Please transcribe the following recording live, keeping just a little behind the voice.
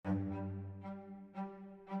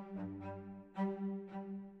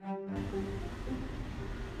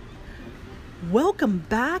Welcome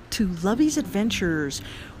back to Lovey's Adventures.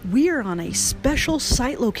 We are on a special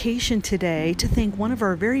site location today to thank one of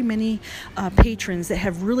our very many patrons that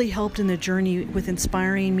have really helped in the journey with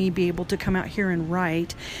inspiring me be able to come out here and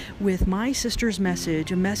write with My Sister's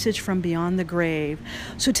Message, a message from beyond the grave.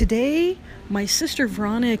 So today, my sister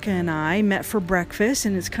Veronica and I met for breakfast,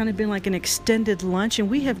 and it's kind of been like an extended lunch, and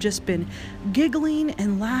we have just been giggling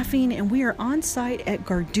and laughing, and we are on site at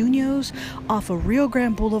Garduño's off of Rio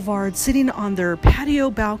Grande Boulevard, sitting on their patio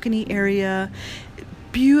balcony area.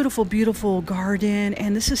 Beautiful, beautiful garden,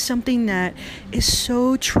 and this is something that is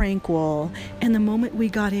so tranquil. And the moment we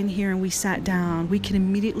got in here and we sat down, we can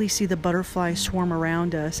immediately see the butterflies swarm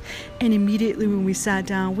around us, and immediately when we sat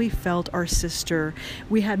down, we felt our sister.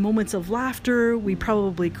 We had moments of laughter, we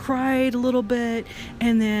probably cried a little bit,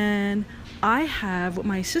 and then I have what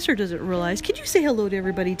my sister doesn't realize. Could you say hello to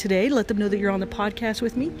everybody today? Let them know that you're on the podcast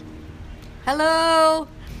with me. Hello.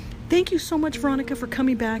 Thank you so much, Veronica, for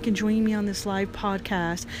coming back and joining me on this live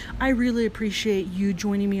podcast. I really appreciate you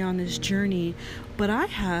joining me on this journey, but I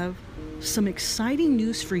have some exciting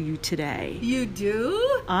news for you today. You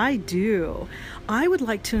do? I do. I would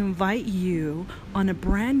like to invite you on a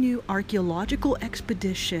brand new archaeological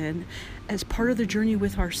expedition as part of the journey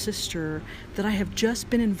with our sister that I have just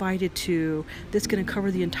been invited to, that's going to cover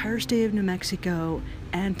the entire state of New Mexico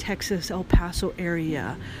and Texas, El Paso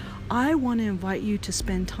area. I want to invite you to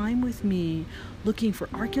spend time with me looking for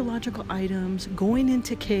archaeological items, going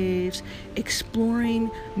into caves, exploring,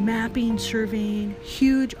 mapping, surveying.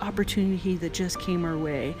 Huge opportunity that just came our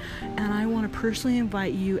way. And I want to personally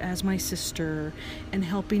invite you as my sister in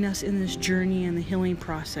helping us in this journey and the healing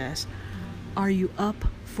process. Are you up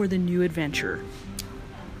for the new adventure?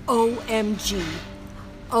 OMG.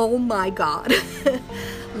 Oh my God.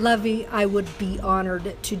 Lovey, I would be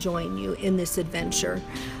honored to join you in this adventure.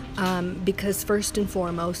 Because first and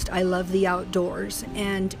foremost, I love the outdoors,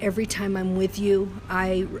 and every time I'm with you,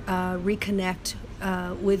 I reconnect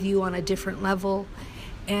with you on a different level,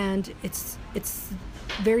 and it's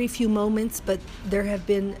very few moments, but there have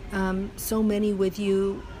been so many with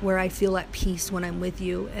you where I feel at peace when I'm with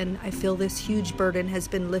you, and I feel this huge burden has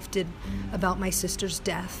been lifted about my sister's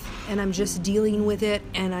death, and I'm just dealing with it,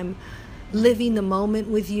 and I'm living the moment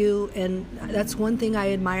with you. And that's one thing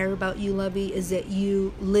I admire about you, Lovey, is that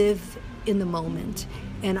you live in the moment,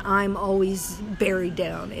 and I'm always buried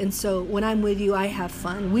down. And so when I'm with you, I have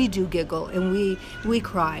fun. We do giggle and we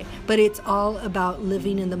cry, but it's all about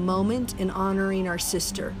living in the moment and honoring our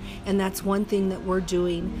sister. And that's one thing that we're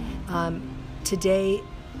doing today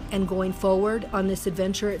and going forward on this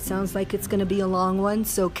adventure. It sounds like it's going to be a long one,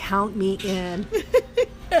 so count me in.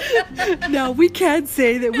 Now, we can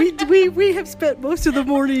say that we have spent most of the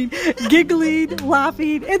morning giggling,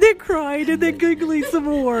 laughing, and then crying, and then giggling some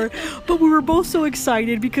more. But we were both so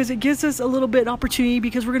excited because it gives us a little bit opportunity,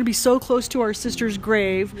 because we're going to be so close to our sister's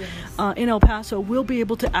grave. Yes. In El Paso. We'll be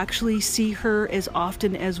able to actually see her as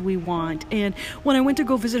often as we want. And when I went to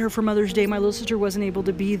go visit her for Mother's Day, my little sister wasn't able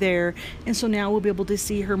to be there. And so now we'll be able to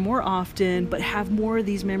see her more often, but have more of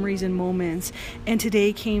these memories and moments. And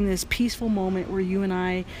today came this peaceful moment where you and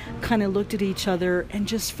I kind of looked at each other and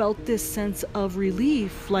just felt this sense of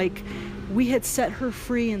relief, like we had set her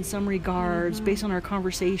free in some regards based on our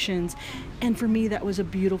conversations. And for me, that was a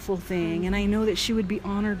beautiful thing. And I know that she would be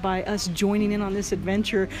honored by us joining in on this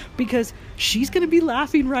adventure, because she's going to be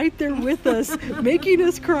laughing right there with us, making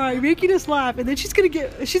us cry, making us laugh. And then she's going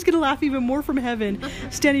to laugh even more from heaven,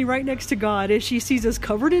 standing right next to God as she sees us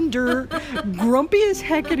covered in dirt, grumpy as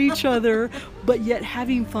heck at each other, but yet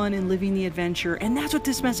having fun and living the adventure. And that's what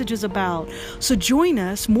this message is about. So join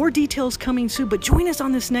us. More details coming soon, but join us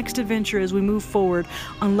on this next adventure as we move forward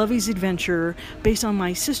on Lovey's Adventure, based on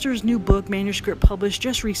my sister's new book, manuscript published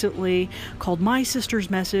just recently, called My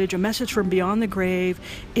Sister's Message, a message from beyond the grave.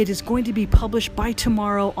 It is going to be published by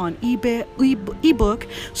tomorrow on ebook,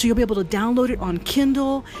 so you'll be able to download it on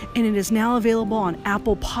Kindle, and it is now available on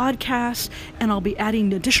Apple Podcasts, and I'll be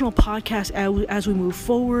adding additional podcasts as we move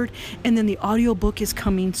forward, and then the audiobook is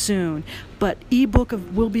coming soon. But ebook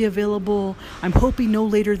will be available, I'm hoping, no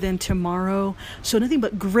later than tomorrow. So nothing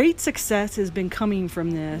but great success has been coming from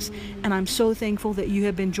this, and I'm so thankful that you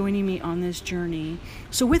have been joining me on this journey.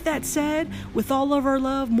 So with that said, with all of our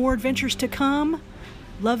love, more adventures to come.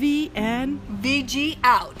 Lovey and VG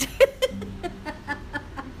out.